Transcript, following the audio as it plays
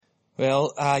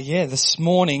This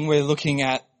morning we're looking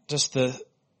at just the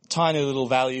tiny little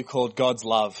value called God's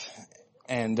love.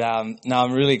 And now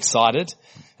I'm really excited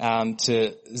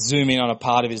to zoom in on a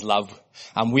part of His love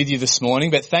with you this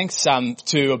morning. But thanks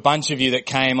to a bunch of you that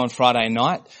came on Friday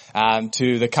night,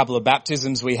 to the couple of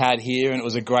baptisms we had here, and it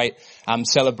was a great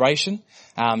celebration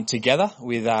together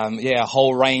with a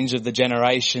whole range of the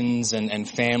generations and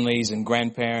families and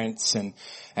grandparents, and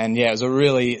it was a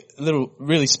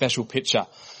really special picture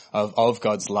of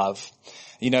God's love.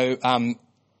 You know,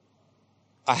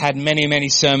 I had many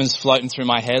sermons floating through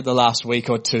my head the last week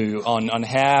or two on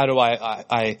how do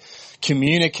I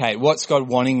communicate what's God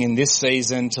wanting in this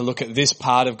season to look at this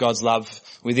part of God's love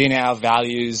within our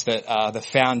values that are the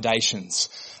foundations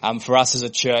for us as a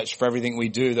church, for everything we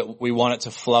do, that we want it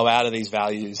to flow out of these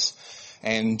values.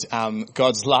 And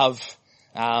God's love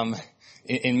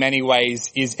in many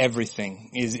ways is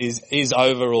everything, is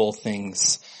over all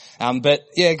things.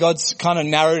 God's kind of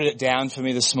narrowed it down for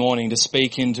me this morning to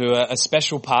speak into a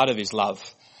special part of His love,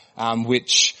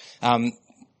 which I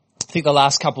think the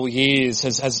last couple of years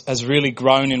has really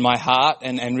grown in my heart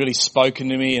and really spoken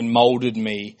to me and molded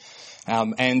me.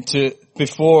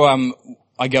 Before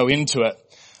I go into it,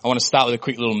 I want to start with a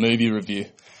quick little movie review,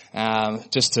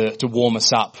 just to warm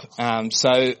us up.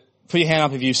 So put your hand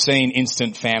up if you've seen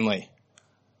Instant Family.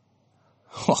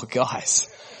 Oh, guys.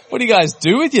 What do you guys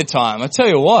do with your time? I tell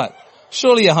you what,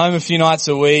 surely you're home a few nights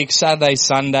a week, Saturday,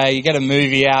 Sunday, you get a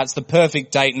movie out, it's the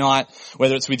perfect date night,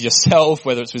 whether it's with yourself,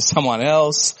 whether it's with someone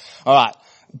else. Alright,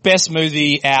 best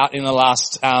movie out in the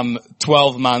last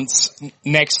 12 months,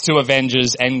 next to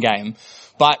Avengers Endgame.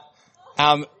 But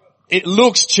it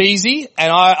looks cheesy,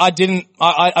 and I didn't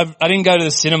go to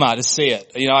the cinema to see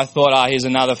it. You know, I thought, here's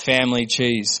another family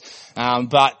cheese.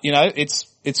 But you know, it's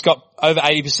got over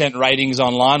 80% ratings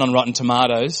online on Rotten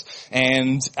Tomatoes,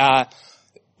 and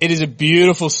it is a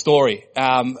beautiful story.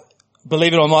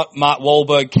 Believe it or not, Mark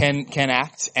Wahlberg can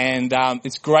act, and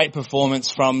it's great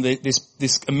performance from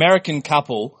this American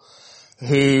couple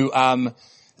who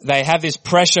they have this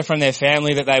pressure from their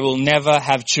family that they will never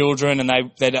have children, and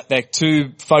they're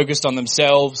too focused on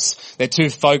themselves, they're too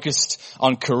focused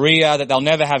on career, that they'll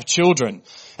never have children.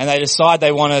 And they decide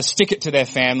they want to stick it to their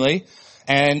family.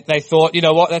 And they thought, you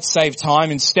know what, let's save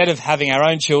time. Instead of having our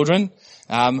own children,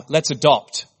 let's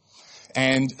adopt.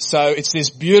 And so it's this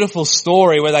beautiful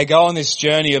story where they go on this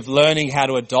journey of learning how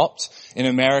to adopt in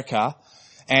America.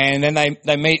 And then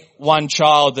they meet one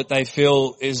child that they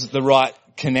feel is the right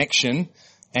connection.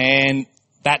 And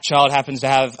that child happens to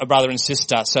have a brother and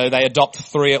sister. So they adopt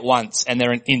 3 at once, and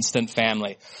they're an instant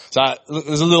family. So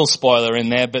there's a little spoiler in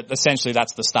there, but essentially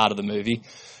that's the start of the movie.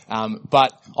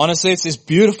 But honestly, it's this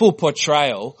beautiful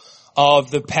portrayal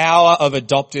of the power of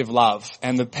adoptive love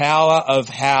and the power of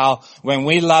how when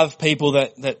we love people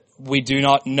that we do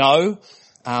not know,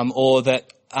 or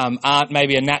that aren't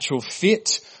maybe a natural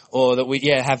fit, or that we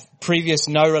have previous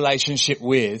no relationship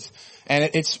with.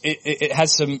 And it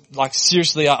has some, like,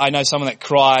 seriously, I know someone that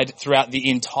cried throughout the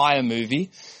entire movie,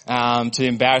 to the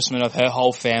embarrassment of her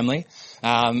whole family.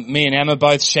 Me and Emma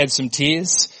both shed some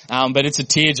tears, but it's a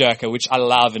tearjerker, which I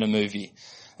love in a movie.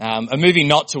 A movie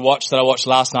not to watch that I watched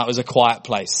last night was A Quiet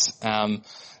Place.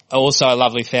 Also a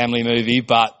lovely family movie,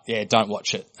 but don't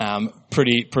watch it.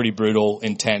 Pretty brutal,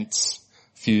 intense,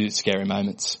 few scary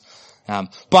moments. The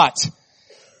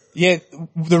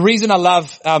reason I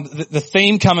love the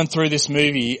theme coming through this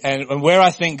movie and where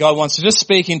I think God wants to just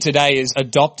speak in today is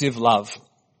adoptive love.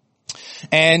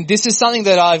 And this is something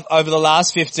that I've, over the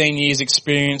last 15 years,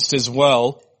 experienced as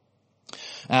well.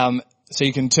 So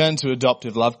you can turn to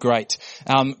adoptive love, great.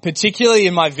 Particularly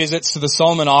in my visits to the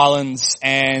Solomon Islands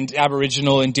and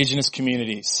Aboriginal Indigenous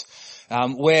communities,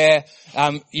 where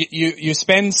you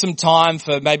spend some time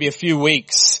for maybe a few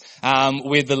weeks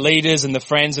with the leaders and the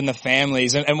friends and the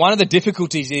families. And one of the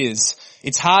difficulties is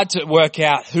it's hard to work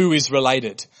out who is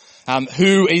related.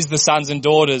 Who is the sons and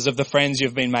daughters of the friends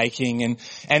you've been making.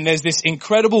 And there's this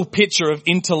incredible picture of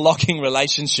interlocking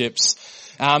relationships,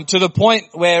 to the point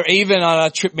where even on a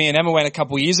trip me and Emma went a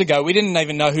couple of years ago, we didn't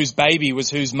even know whose baby was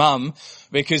whose mum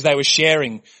because they were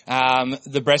sharing,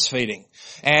 the breastfeeding.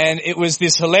 And it was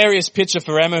this hilarious picture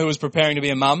for Emma, who was preparing to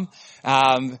be a mum,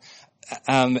 and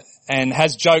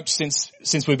has joked since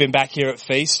we've been back here at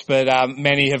Feast, but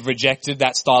many have rejected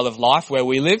that style of life where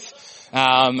we live.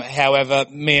 However,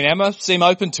 me and Emma seem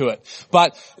open to it.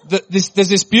 But there's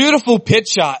this beautiful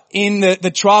picture in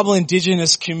the tribal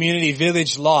indigenous community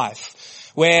village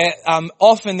life where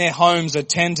often their homes are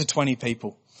 10 to 20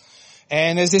 people.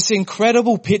 And there's this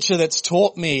incredible picture that's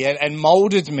taught me and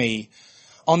molded me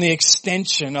on the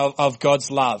extension of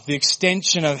God's love, the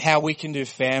extension of how we can do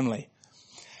family.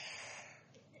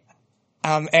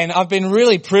 And I've been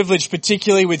really privileged,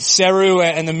 particularly with Seru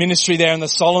and the ministry there in the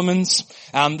Solomons.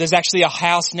 There's actually a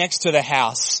house next to the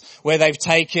house where they've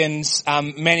taken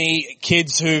many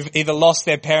kids who've either lost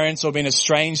their parents or been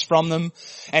estranged from them.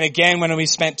 And again, when we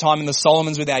spent time in the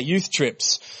Solomons with our youth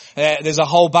trips, there's a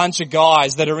whole bunch of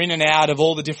guys that are in and out of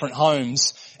all the different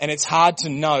homes, and it's hard to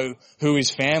know who is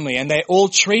family. And they're all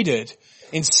treated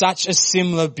in such a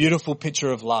similar, beautiful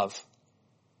picture of love.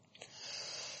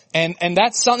 And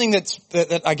that's something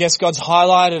that I guess God's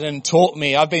highlighted and taught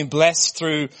me. I've been blessed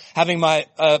through having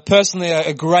personally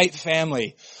a great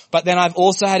family. But then I've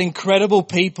also had incredible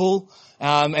people,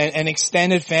 and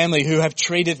extended family who have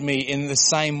treated me in the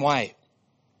same way.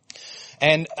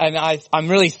 And I'm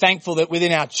really thankful that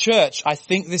within our church, I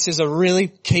think this is a really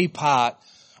key part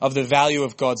of the value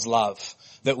of God's love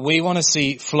that we want to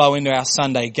see flow into our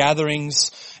Sunday gatherings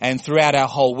and throughout our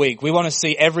whole week. We want to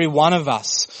see every one of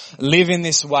us live in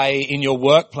this way in your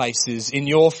workplaces, in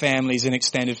your families and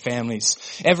extended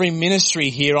families. Every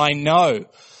ministry here, I know,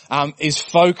 is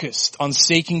focused on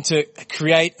seeking to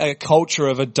create a culture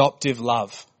of adoptive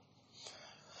love.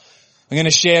 I'm going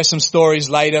to share some stories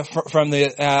later from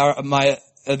the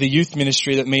youth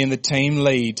ministry that me and the team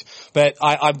lead. But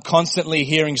I'm constantly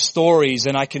hearing stories,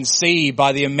 and I can see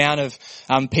by the amount of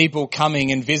people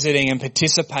coming and visiting and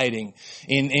participating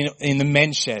in the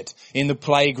men's shed, in the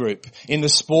play group, in the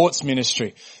sports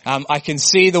ministry. I can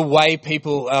see the way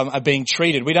people are being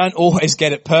treated. We don't always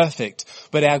get it perfect,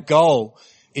 but our goal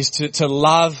is to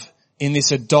love in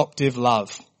this adoptive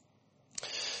love.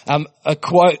 A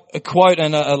quote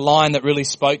and a line that really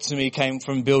spoke to me came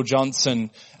from Bill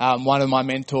Johnson, one of my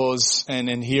mentors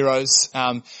and heroes.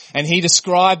 And he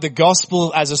described the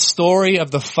gospel as a story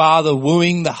of the Father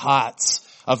wooing the hearts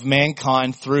of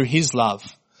mankind through his love.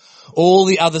 All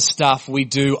the other stuff we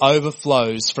do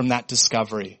overflows from that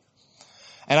discovery.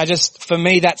 And for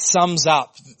me, that sums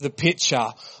up the picture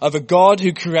of a God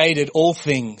who created all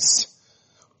things,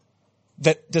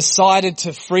 that decided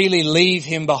to freely leave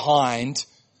him behind.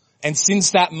 And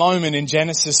since that moment in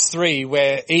Genesis 3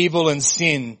 where evil and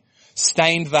sin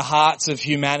stained the hearts of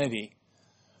humanity,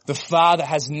 the Father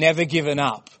has never given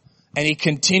up, and he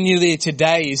continually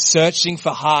today is searching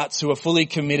for hearts who are fully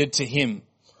committed to him.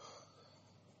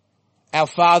 Our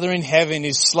Father in heaven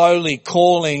is slowly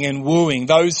calling and wooing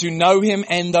those who know him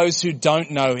and those who don't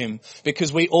know him,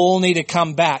 because we all need to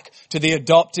come back to the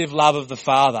adoptive love of the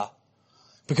Father.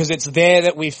 Because it's there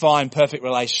that we find perfect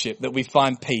relationship, that we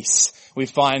find peace, we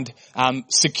find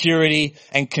security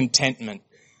and contentment.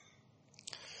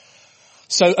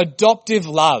 So adoptive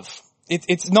love,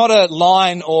 it's not a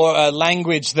line or a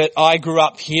language that I grew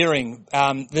up hearing.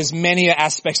 There's many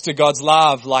aspects to God's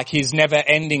love, like his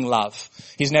never-ending love,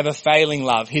 his never-failing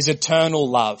love, his eternal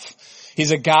love,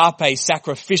 his agape,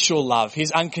 sacrificial love,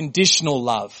 his unconditional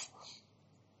love.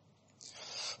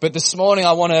 But this morning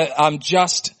I want to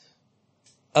just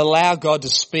allow God to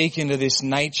speak into this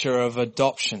nature of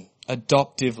adoption,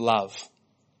 adoptive love.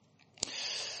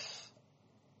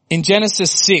 In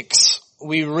Genesis 6,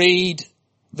 we read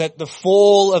that the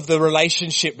fall of the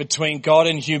relationship between God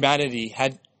and humanity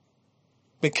had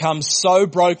become so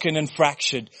broken and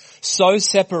fractured, so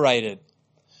separated.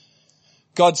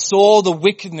 God saw the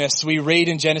wickedness, we read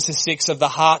in Genesis 6, of the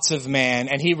hearts of man,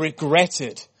 and he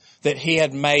regretted that he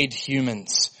had made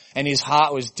humans, and his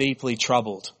heart was deeply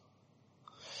troubled.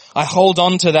 I hold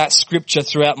on to that scripture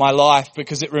throughout my life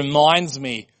because it reminds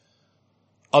me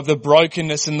of the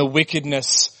brokenness and the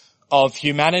wickedness of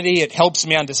humanity. It helps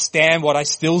me understand what I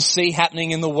still see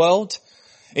happening in the world.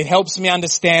 It helps me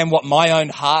understand what my own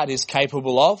heart is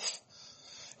capable of.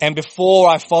 And before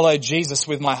I follow Jesus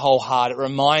with my whole heart, it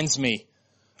reminds me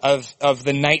of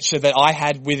the nature that I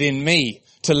had within me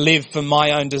to live for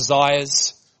my own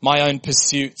desires, my own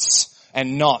pursuits,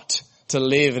 and not to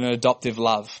live in an adoptive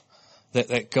love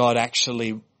that God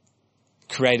actually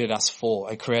created us for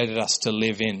and created us to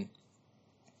live in.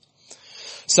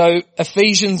 So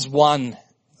Ephesians 1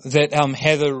 that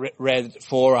Heather read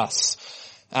for us.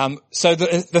 So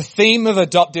the theme of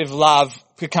adoptive love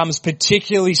becomes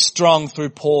particularly strong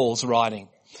through Paul's writing.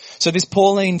 So this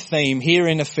Pauline theme here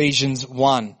in Ephesians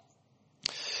 1,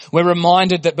 we're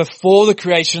reminded that before the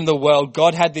creation of the world,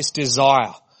 God had this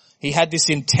desire. He had this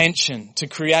intention to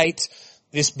create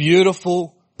this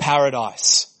beautiful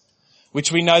paradise,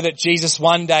 which we know that Jesus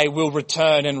one day will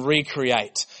return and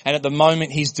recreate. And at the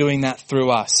moment he's doing that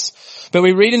through us. But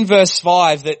we read in verse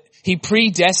 5 that he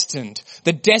predestined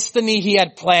the destiny he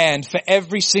had planned for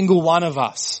every single one of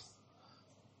us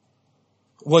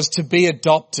was to be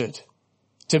adopted,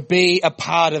 to be a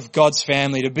part of God's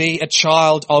family, to be a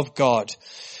child of God.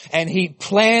 And he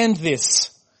planned this.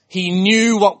 He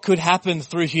knew what could happen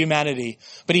through humanity,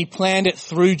 but he planned it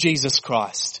through Jesus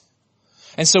Christ.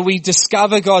 And so we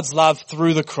discover God's love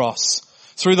through the cross,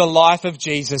 through the life of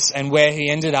Jesus and where he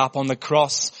ended up on the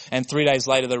cross and 3 days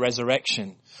later the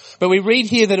resurrection. But we read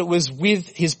here that it was with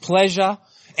his pleasure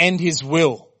and his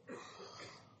will.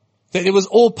 That it was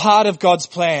all part of God's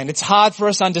plan. It's hard for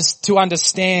us to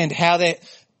understand how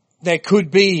there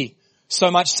could be so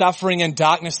much suffering and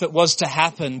darkness that was to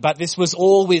happen, but this was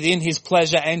all within his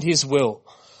pleasure and his will.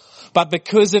 But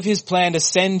because of his plan to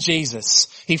send Jesus,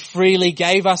 he freely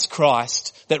gave us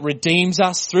Christ that redeems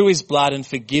us through his blood and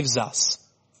forgives us.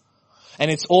 And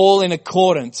it's all in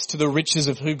accordance to the riches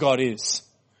of who God is,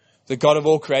 the God of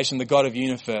all creation, the God of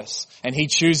universe, and he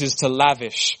chooses to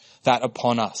lavish that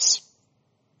upon us.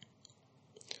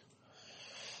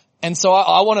 And so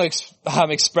I want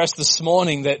to express this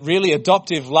morning that really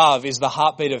adoptive love is the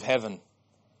heartbeat of heaven.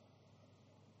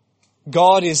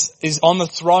 God is on the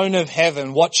throne of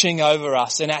heaven watching over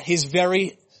us, and at his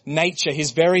very nature, his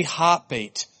very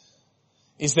heartbeat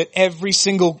is that every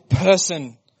single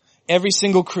person, every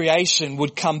single creation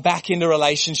would come back into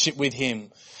relationship with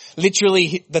him.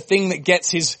 Literally, the thing that gets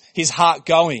his heart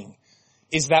going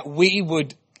is that we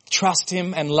would trust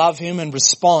him and love him and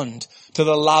respond to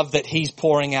the love that he's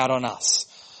pouring out on us.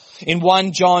 In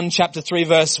 1 John chapter 3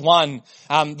 verse 1,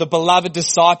 the beloved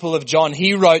disciple of John,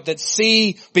 he wrote that,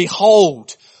 "See,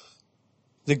 behold,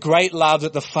 the great love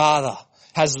that the Father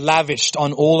has lavished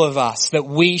on all of us, that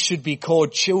we should be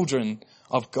called children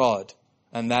of God."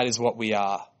 And that is what we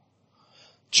are.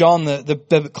 John,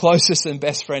 the closest and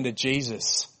best friend of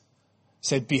Jesus,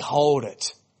 said, "Behold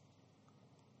it."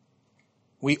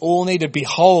 We all need to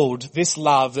behold this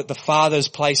love that the Father's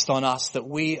placed on us, that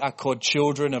we are called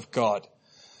children of God.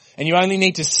 And you only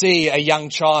need to see a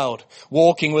young child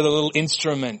walking with a little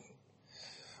instrument,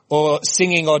 or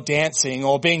singing or dancing,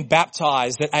 or being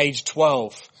baptized at age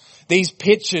 12. These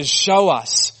pictures show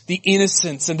us the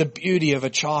innocence and the beauty of a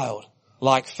child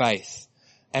like faith.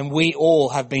 And we all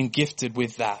have been gifted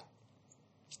with that.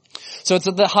 So it's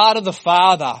at the heart of the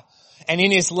Father, and in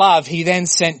his love, he then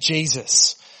sent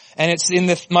Jesus. And it's in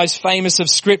the most famous of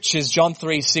scriptures, John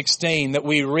 3:16, that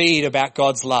we read about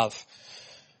God's love.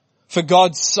 "For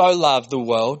God so loved the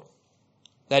world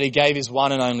that he gave his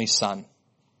one and only Son.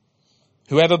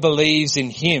 Whoever believes in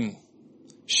him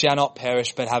shall not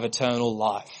perish but have eternal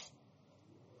life."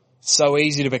 It's so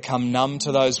easy to become numb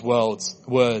to those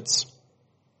words.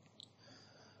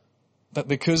 But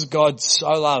because God so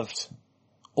loved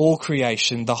all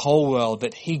creation, the whole world,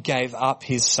 that he gave up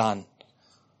his Son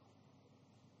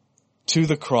to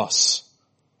the cross.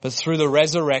 But through the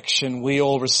resurrection, we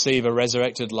all receive a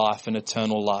resurrected life and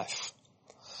eternal life.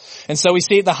 And so we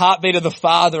see at the heartbeat of the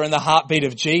Father and the heartbeat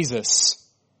of Jesus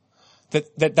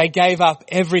that they gave up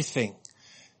everything.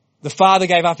 The Father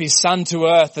gave up his Son to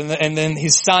earth, and then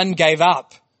his Son gave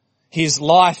up his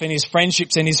life and his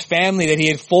friendships and his family that he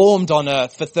had formed on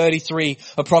earth for 33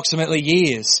 approximately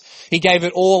years. He gave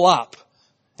it all up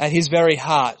at his very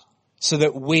heart so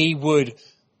that we would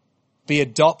be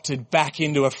adopted back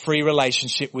into a free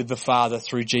relationship with the Father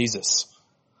through Jesus.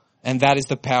 And that is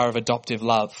the power of adoptive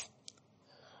love.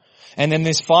 And then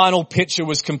this final picture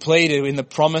was completed in the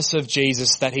promise of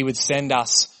Jesus that he would send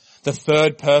us the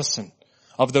third person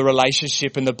of the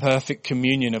relationship and the perfect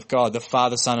communion of God, the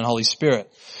Father, Son, and Holy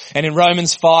Spirit. And in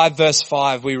Romans 5 verse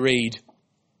 5 we read,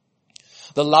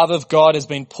 "The love of God has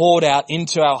been poured out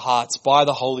into our hearts by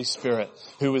the Holy Spirit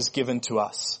who was given to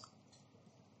us."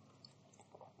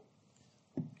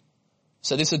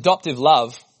 So this adoptive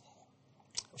love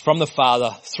from the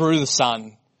Father through the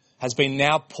Son has been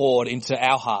now poured into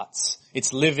our hearts.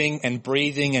 It's living and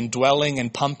breathing and dwelling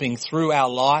and pumping through our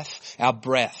life, our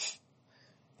breath,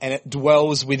 and it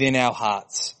dwells within our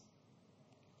hearts.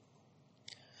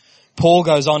 Paul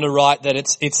goes on to write that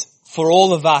it's for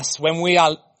all of us, when we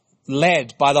are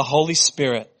led by the Holy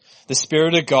Spirit, the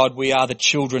Spirit of God, we are the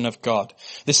children of God.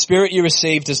 The Spirit you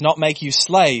receive does not make you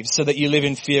slaves so that you live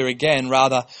in fear again.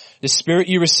 Rather, the Spirit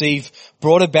you receive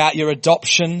brought about your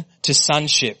adoption to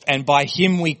sonship, and by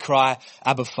him we cry,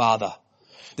 "Abba, Father."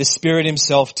 The Spirit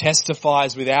himself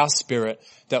testifies with our spirit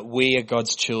that we are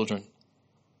God's children.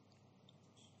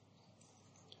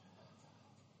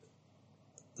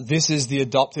 This is the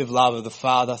adoptive love of the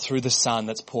Father through the Son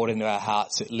that's poured into our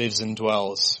hearts. It lives and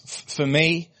dwells. For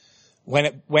me, when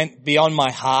it went beyond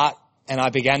my heart and I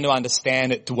began to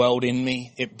understand, it dwelled in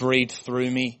me, it breathed through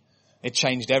me, it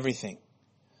changed everything.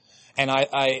 And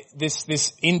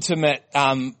this intimate,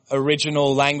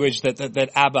 original language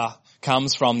that Abba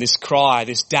comes from, this cry,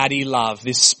 this daddy love,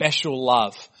 this special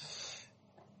love,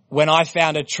 when I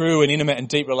found a true and intimate and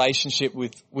deep relationship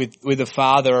with a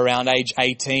father around age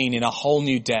 18 in a whole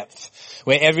new depth,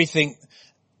 where everything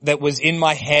that was in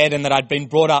my head and that I'd been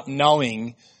brought up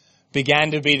knowing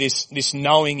began to be this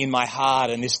knowing in my heart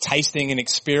and this tasting and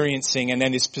experiencing, and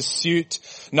then this pursuit,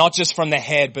 not just from the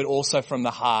head, but also from the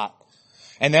heart.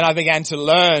 And then I began to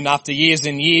learn, after years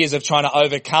and years of trying to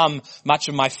overcome much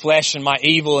of my flesh and my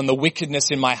evil and the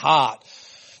wickedness in my heart,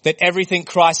 that everything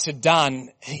Christ had done,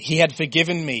 He had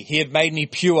forgiven me. He had made me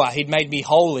pure. He'd made me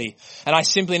holy. And I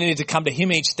simply needed to come to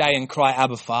Him each day and cry,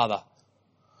 Abba, Father.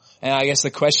 And I guess the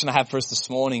question I have for us this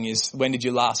morning is, when did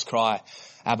you last cry,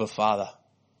 Abba, Father?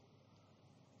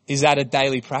 Is that a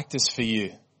daily practice for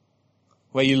you?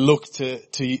 Where you look to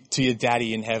your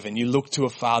daddy in heaven. You look to a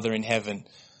father in heaven.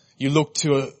 You look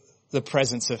to the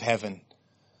presence of heaven.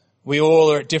 We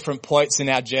all are at different points in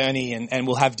our journey and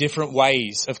we'll have different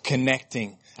ways of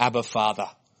connecting Abba, Father.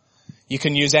 You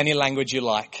can use any language you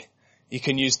like. You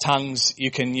can use tongues.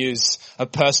 You can use a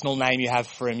personal name you have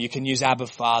for Him. You can use Abba,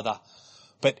 Father.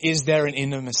 But is there an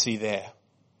intimacy there?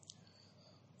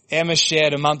 Emma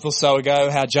shared a month or so ago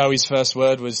how Joey's first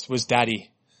word was daddy.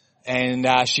 And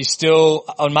she still,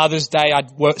 on Mother's Day,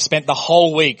 spent the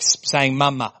whole week saying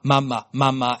mama, mama,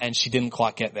 mama, and she didn't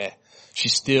quite get there. She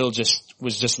still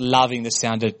was just loving the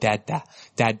sound of dada,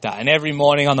 dada. And every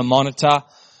morning on the monitor,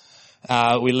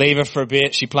 we leave her for a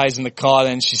bit, she plays in the car,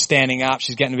 then she's standing up,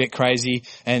 she's getting a bit crazy,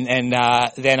 and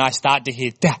then I start to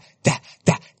hear da, da,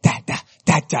 da, da, da,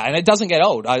 da, da. And it doesn't get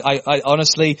old. I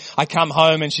honestly, I come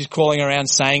home and she's crawling around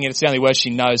saying it. It's the only word she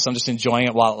knows, so I'm just enjoying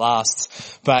it while it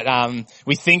lasts. But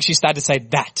we think she started to say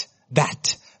that,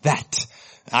 that, that.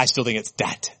 I still think it's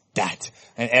dat, dat.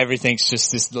 And everything's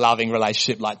just this loving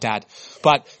relationship like dad.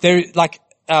 But there, like,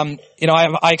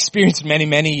 I experienced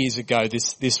many years ago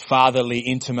this fatherly,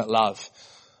 intimate love.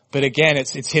 But again,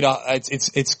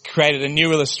 it's created a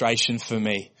new illustration for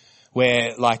me where,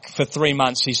 like, for 3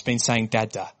 months she's been saying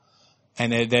dada.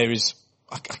 And there is,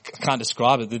 I can't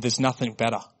describe it, there's nothing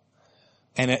better.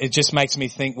 And it just makes me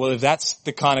think, well, if that's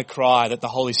the kind of cry that the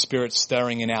Holy Spirit's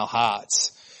stirring in our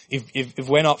hearts, if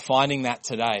we're not finding that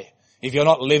today, if you're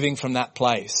not living from that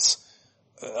place,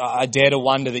 I dare to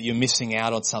wonder that you're missing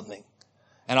out on something.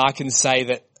 And I can say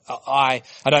that I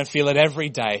don't feel it every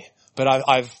day, but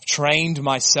I've trained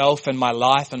myself and my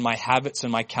life and my habits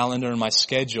and my calendar and my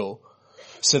schedule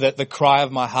so that the cry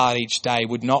of my heart each day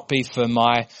would not be for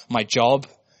my job.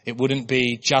 It wouldn't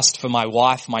be just for my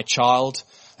wife, my child,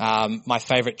 my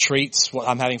favorite treats, what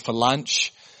I'm having for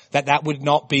lunch. That would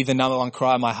not be the number one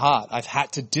cry of my heart. I've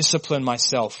had to discipline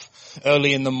myself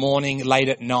early in the morning, late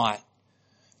at night,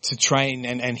 to train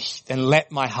and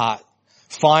let my heart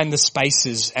find the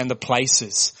spaces and the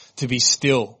places to be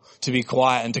still, to be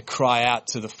quiet, and to cry out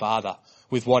to the Father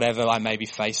with whatever I may be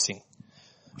facing.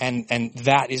 And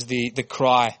that is the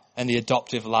cry and the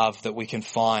adoptive love that we can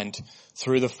find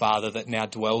through the Father that now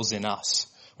dwells in us.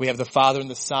 We have the Father and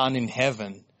the Son in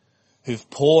heaven who've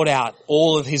poured out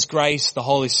all of His grace, the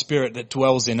Holy Spirit that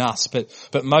dwells in us.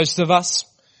 But most of us,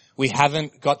 we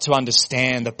haven't got to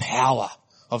understand the power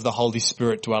of the Holy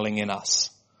Spirit dwelling in us.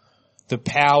 The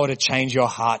power to change your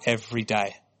heart every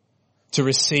day, to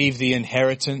receive the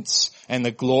inheritance and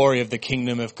the glory of the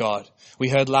kingdom of God. We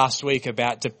heard last week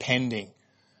about depending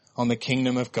on the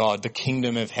kingdom of God, the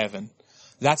kingdom of heaven.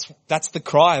 That's the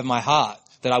cry of my heart,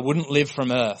 that I wouldn't live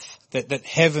from earth, that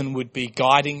heaven would be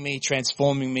guiding me,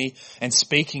 transforming me, and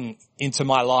speaking into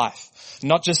my life.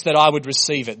 Not just that I would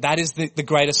receive it. That is the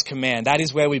greatest command. That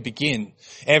is where we begin.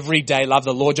 Every day, love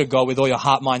the Lord your God with all your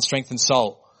heart, mind, strength, and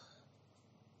soul.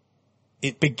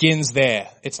 It begins there.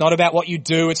 It's not about what you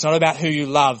do. It's not about who you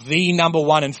love. The number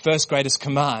one and first greatest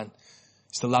command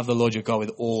is to love the Lord your God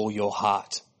with all your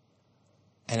heart.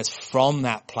 And it's from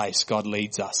that place God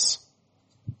leads us.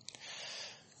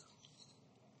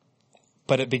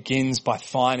 But it begins by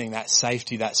finding that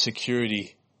safety, that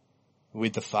security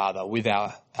with the Father, with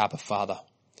our Abba Father.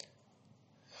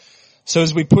 So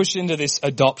as we push into this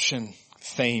adoption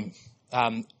theme,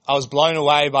 I was blown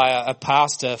away by a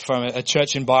pastor from a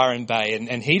church in Byron Bay,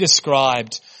 and he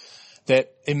described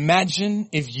that imagine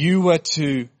if you were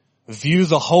to view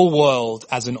the whole world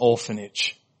as an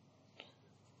orphanage,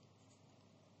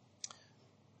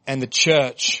 and the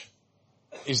church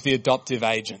is the adoptive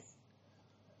agent.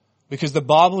 Because the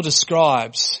Bible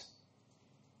describes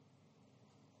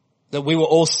that we were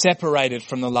all separated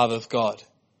from the love of God.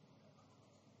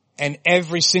 And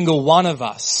every single one of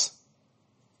us,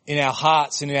 in our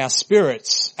hearts and in our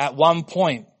spirits, at one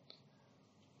point,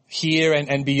 here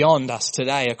and beyond us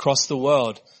today, across the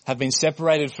world, have been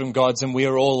separated from God's, and we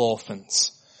are all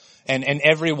orphans. And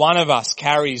every one of us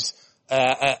carries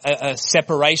a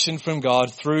separation from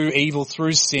God through evil,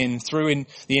 through sin, through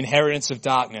the inheritance of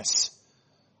darkness.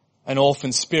 An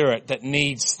orphan spirit that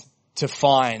needs to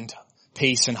find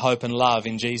peace and hope and love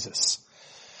in Jesus.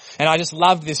 And I just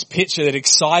loved this picture that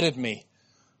excited me.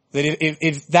 That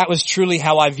if that was truly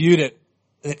how I viewed it,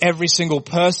 that every single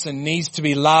person needs to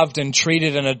be loved and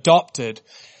treated and adopted,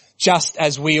 just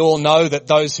as we all know that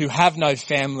those who have no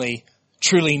family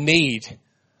truly need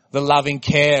the loving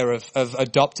care of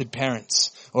adopted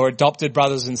parents or adopted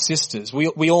brothers and sisters.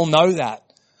 We all know that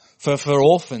for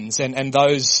orphans and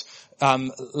those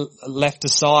left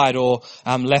aside or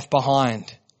left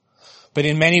behind. But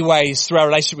in many ways, through our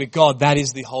relationship with God, that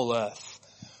is the whole earth.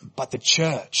 But the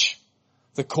church,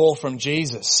 the call from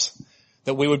Jesus,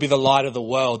 that we would be the light of the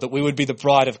world, that we would be the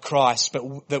bride of Christ,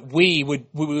 but that we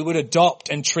would adopt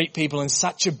and treat people in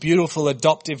such a beautiful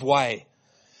adoptive way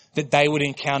that they would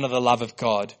encounter the love of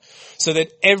God. So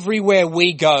that everywhere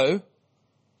we go,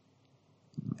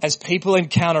 as people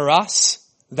encounter us,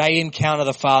 they encounter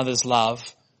the Father's love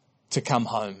to come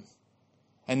home.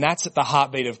 And that's at the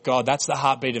heartbeat of God. That's the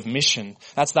heartbeat of mission.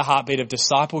 That's the heartbeat of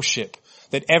discipleship.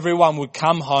 That everyone would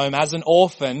come home as an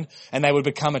orphan and they would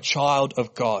become a child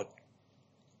of God.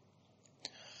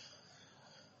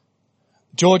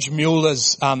 George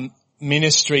Mueller's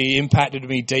ministry impacted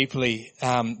me deeply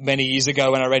many years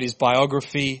ago when I read his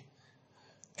biography,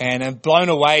 and I'm blown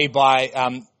away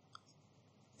by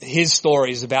his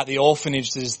stories about the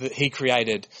orphanages that he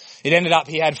created. It ended up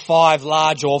he had 5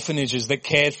 large orphanages that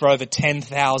cared for over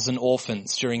 10,000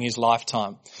 orphans during his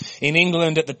lifetime. In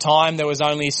England at the time there was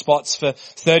only spots for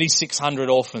 3,600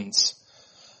 orphans.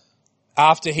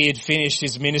 After he had finished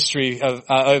his ministry of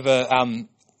over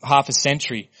half a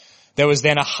century, there was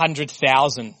then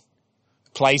 100,000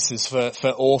 places for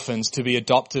orphans to be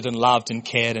adopted and loved and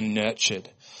cared and nurtured.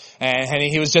 And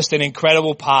he was just an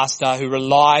incredible pastor who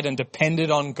relied and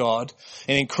depended on God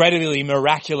in incredibly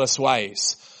miraculous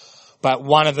ways. But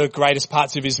one of the greatest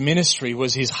parts of his ministry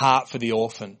was his heart for the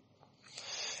orphan.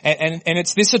 And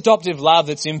it's this adoptive love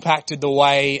that's impacted the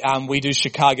way we do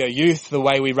Chicago Youth, the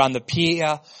way we run the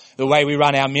Pier, the way we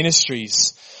run our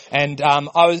ministries. And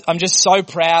I'm just so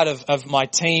proud of my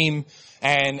team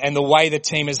and the way the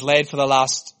team has led for the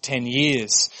last 10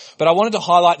 years. But I wanted to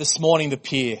highlight this morning the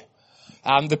Pier.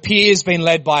 The Pier has been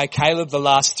led by Caleb the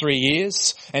last 3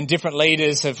 years, and different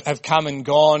leaders have come and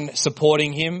gone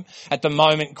supporting him. At the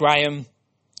moment, Graham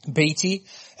Beattie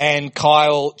and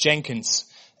Kyle Jenkins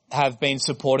have been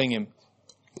supporting him.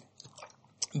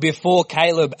 Before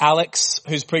Caleb, Alex,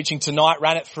 who's preaching tonight,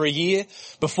 ran it for a year.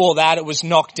 Before that, it was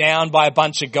knocked down by a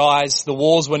bunch of guys. The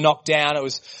walls were knocked down. It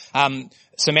was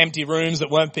some empty rooms that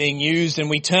weren't being used, and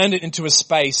we turned it into a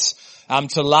space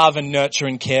to love and nurture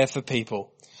and care for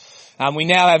people. We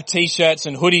now have t-shirts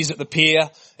and hoodies at the Pier,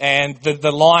 and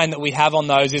the line that we have on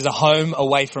those is a home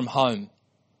away from home.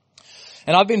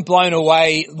 And I've been blown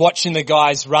away watching the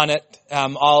guys run it.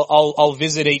 I'll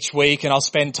visit each week and I'll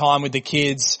spend time with the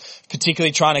kids,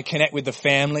 particularly trying to connect with the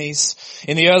families.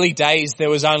 In the early days, there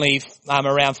was only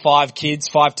around 5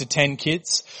 to 10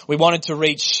 kids. We wanted to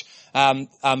reach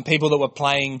people that were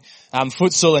playing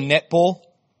futsal and netball.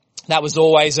 That was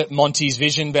always at Monty's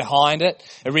vision behind it.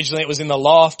 Originally it was in the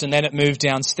loft and then it moved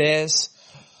downstairs.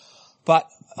 But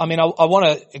I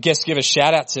want to give a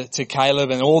shout out to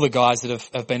Caleb and all the guys that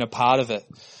have been a part of it.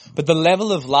 But the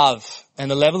level of love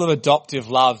and the level of adoptive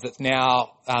love that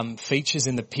now features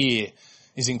in the Pier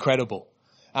is incredible.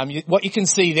 What you can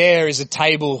see there is a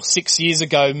table 6 years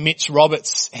ago Mitch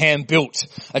Roberts hand built,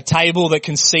 a table that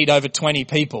can seat over 20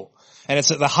 people. And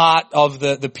it's at the heart of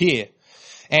the Pier.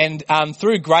 And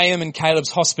through Graham and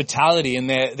Caleb's hospitality and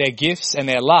their gifts and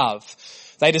their love,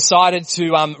 they decided to,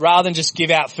 rather than just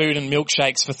give out food and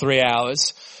milkshakes for 3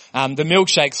 hours, the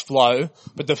milkshakes flow,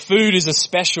 but the food is a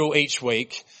special each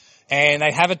week, and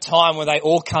they have a time where they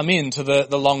all come in to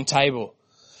the long table.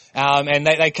 And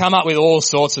they come up with all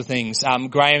sorts of things.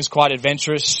 Graham's quite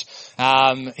adventurous.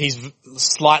 He's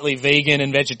slightly vegan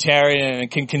and vegetarian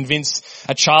and can convince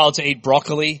a child to eat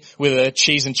broccoli with a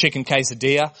cheese and chicken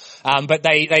quesadilla. But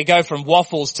they go from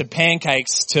waffles to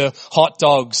pancakes to hot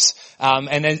dogs.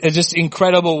 And there's just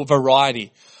incredible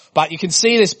variety. But you can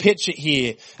see this picture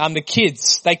here. The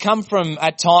kids, they come from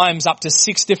at times up to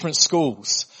 6 different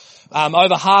schools.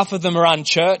 Over half of them are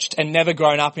unchurched and never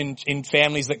grown up in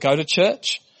families that go to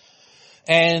church.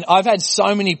 And I've had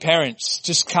so many parents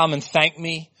just come and thank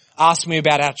me, ask me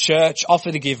about our church,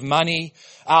 offer to give money,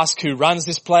 ask who runs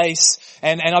this place.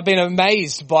 And I've been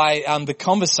amazed by the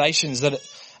conversations that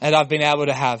I've been able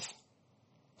to have.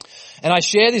 And I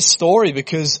share this story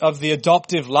because of the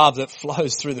adoptive love that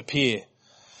flows through the Pier.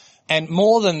 And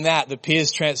more than that, the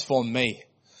Pier's transformed me.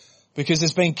 Because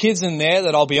there's been kids in there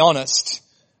that, I'll be honest,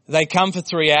 they come for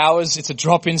 3 hours. It's a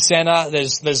drop-in center.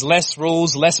 There's less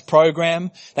rules, less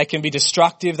program. They can be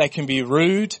destructive. They can be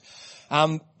rude.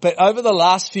 But over the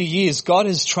last few years, God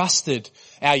has trusted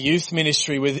our youth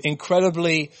ministry with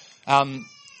incredibly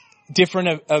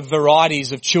different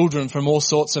varieties of children from all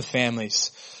sorts of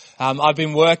families. I've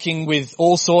been working with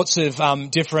all sorts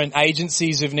of different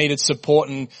agencies who've needed support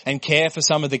and care for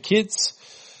some of the kids.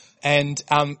 And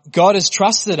God has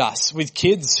trusted us with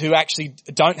kids who actually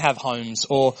don't have homes,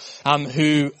 or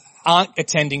who aren't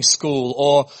attending school,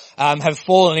 or have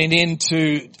fallen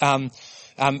into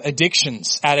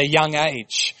addictions at a young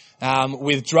age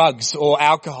with drugs or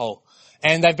alcohol.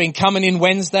 And they've been coming in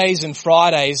Wednesdays and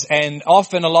Fridays, and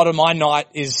often a lot of my night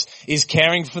is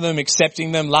caring for them,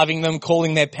 accepting them, loving them,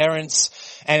 calling their parents.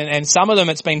 And some of them,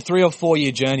 it's been 3 or 4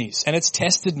 year journeys, and it's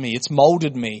tested me. It's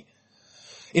molded me.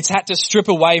 It's had to strip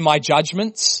away my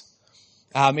judgments.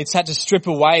 It's had to strip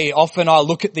away. Often I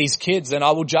look at these kids and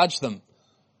I will judge them,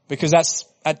 because that's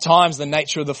at times the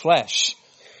nature of the flesh.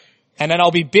 And then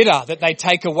I'll be bitter that they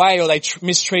take away or they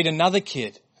mistreat another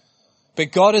kid.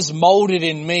 But God has molded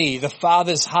in me the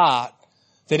Father's heart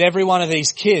that every one of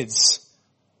these kids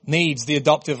needs the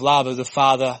adoptive love of the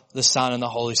Father, the Son, and the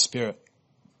Holy Spirit.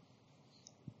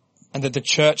 And that the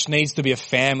church needs to be a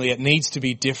family. It needs to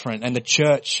be different. And the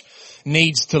church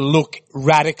needs to look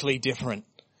radically different.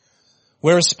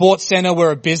 We're a sports center,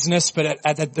 we're a business, but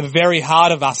at the very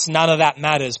heart of us, none of that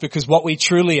matters, because what we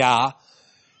truly are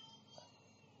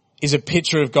is a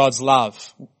picture of God's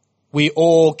love. We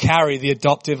all carry the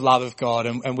adoptive love of God,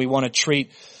 and we want to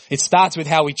treat, it starts with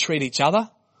how we treat each other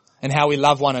and how we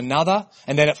love one another,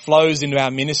 and then it flows into our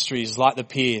ministries like the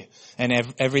Pier and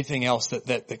everything else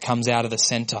that comes out of the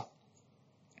center.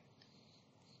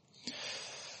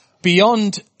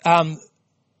 Beyond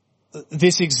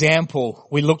this example,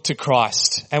 we look to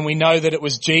Christ, and we know that it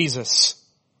was Jesus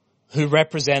who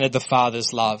represented the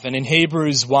Father's love. And in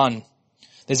Hebrews 1,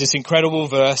 there's this incredible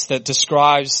verse that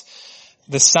describes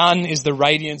the Son is the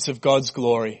radiance of God's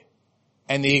glory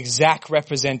and the exact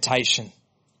representation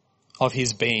of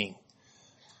his being.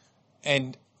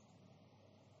 And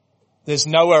there's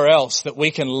nowhere else that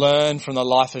we can learn from the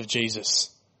life of Jesus.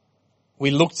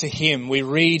 We look to him. We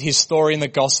read his story in the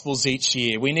Gospels each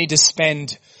year. We need to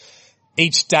spend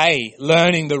each day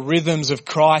learning the rhythms of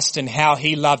Christ and how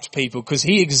he loved people, because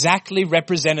he exactly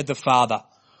represented the Father.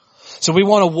 So we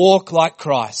want to walk like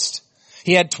Christ.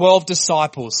 He had 12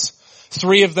 disciples.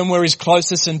 3 of them were his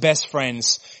closest and best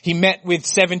friends. He met with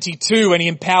 72 and he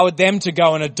empowered them to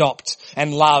go and adopt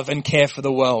and love and care for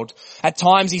the world. At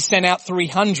times he sent out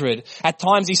 300. At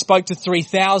times he spoke to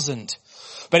 3,000.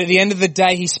 But at the end of the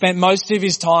day, he spent most of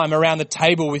his time around the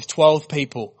table with 12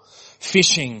 people,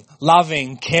 fishing,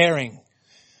 loving, caring.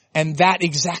 And that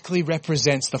exactly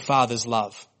represents the Father's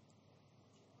love.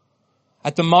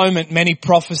 At the moment, many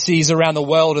prophecies around the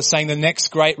world are saying the next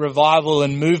great revival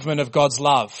and movement of God's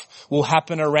love will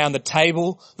happen around the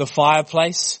table, the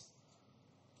fireplace,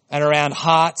 and around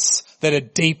hearts that are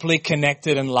deeply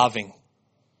connected and loving.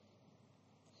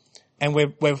 And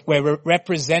we're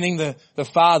representing the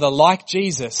Father like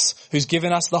Jesus, who's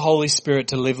given us the Holy Spirit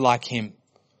to live like him,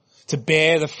 to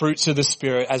bear the fruits of the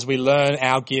Spirit as we learn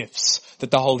our gifts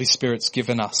that the Holy Spirit's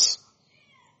given us.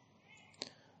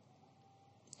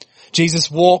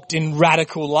 Jesus walked in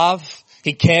radical love.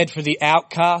 He cared for the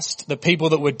outcast, the people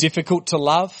that were difficult to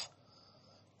love.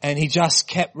 And he just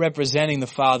kept representing the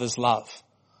Father's love.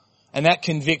 And that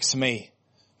convicts me,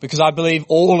 because I believe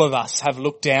all of us have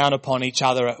looked down upon each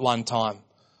other at one time.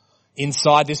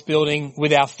 Inside this building,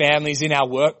 with our families, in our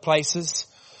workplaces.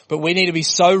 But we need to be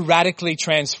so radically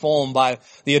transformed by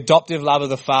the adoptive love of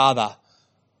the Father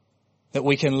that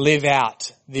we can live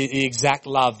out the exact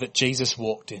love that Jesus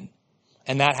walked in.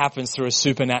 And that happens through a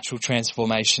supernatural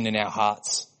transformation in our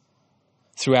hearts,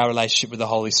 through our relationship with the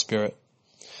Holy Spirit.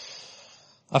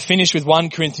 I finish with 1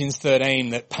 Corinthians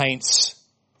 13 that paints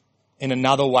in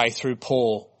another way through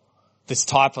Paul this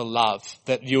type of love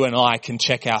that you and I can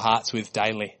check our hearts with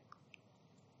daily.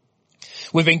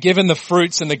 We've been given the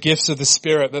fruits and the gifts of the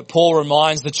Spirit, but Paul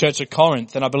reminds the church of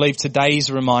Corinth, and I believe today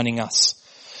he's reminding us.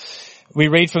 We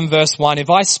read from verse 1, "If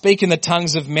I speak in the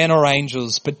tongues of men or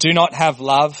angels, but do not have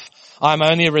love, I am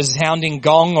only a resounding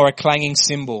gong or a clanging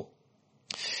cymbal.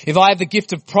 If I have the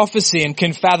gift of prophecy and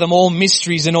can fathom all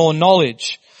mysteries and all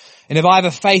knowledge, and if I have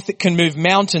a faith that can move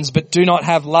mountains but do not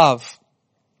have love,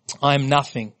 I am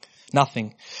nothing.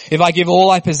 If I give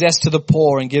all I possess to the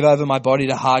poor and give over my body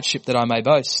to hardship that I may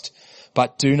boast,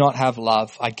 but do not have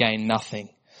love, I gain nothing.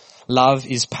 Love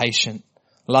is patient.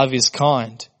 Love is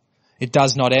kind. It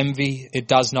does not envy. It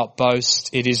does not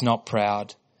boast. It is not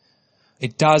proud.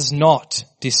 It does not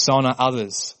dishonor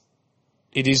others.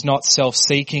 It is not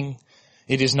self-seeking.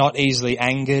 It is not easily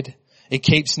angered. It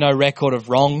keeps no record of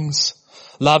wrongs.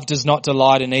 Love does not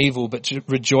delight in evil, but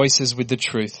rejoices with the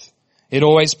truth. It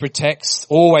always protects,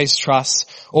 always trusts,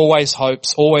 always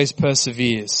hopes, always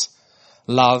perseveres.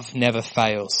 Love never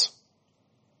fails.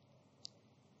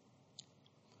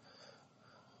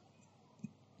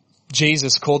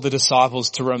 Jesus called the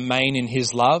disciples to remain in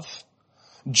his love.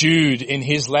 Jude, in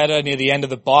his letter near the end of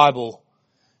the Bible,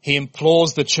 he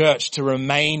implores the church to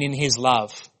remain in his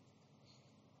love.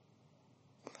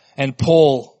 And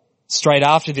Paul, straight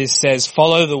after this, says,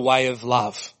 follow the way of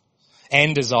love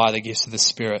and desire the gifts of the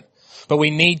Spirit. But we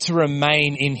need to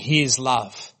remain in his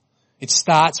love. It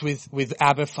starts with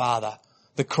Abba Father,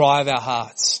 the cry of our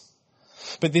hearts.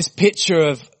 But this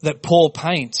picture that Paul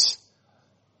paints,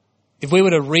 if we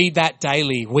were to read that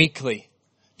daily, weekly,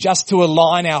 just to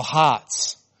align our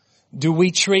hearts, do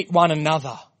we treat one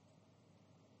another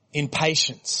in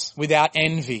patience, without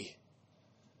envy?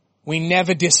 We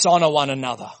never dishonor one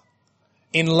another.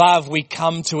 In love, we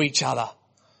come to each other.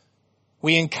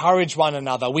 We encourage one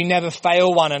another. We never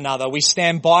fail one another. We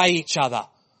stand by each other.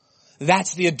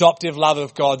 That's the adoptive love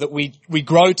of God, that we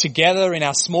grow together in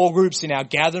our small groups, in our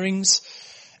gatherings,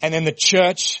 and then the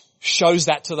church shows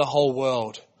that to the whole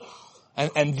world.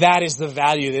 And that is the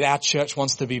value that our church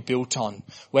wants to be built on.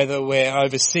 Whether we're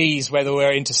overseas, whether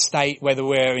we're interstate, whether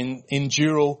we're in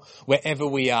Dural, wherever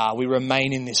we are, we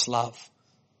remain in this love.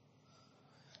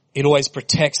 It always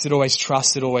protects, it always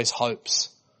trusts, it always hopes.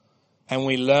 And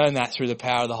we learn that through the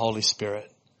power of the Holy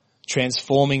Spirit,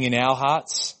 transforming in our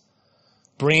hearts,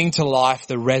 bringing to life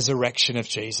the resurrection of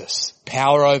Jesus.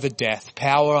 Power over death,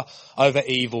 power over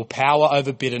evil, power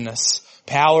over bitterness,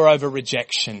 power over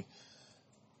rejection.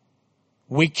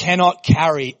 We cannot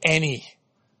carry anything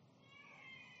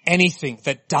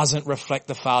that doesn't reflect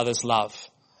the Father's love.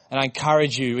 And I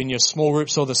encourage you in your small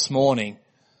groups or this morning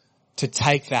to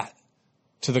take that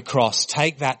to the cross,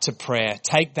 take that to prayer,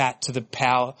 take that to the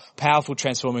powerful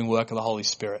transforming work of the Holy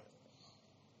Spirit.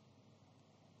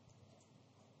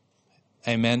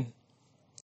 Amen.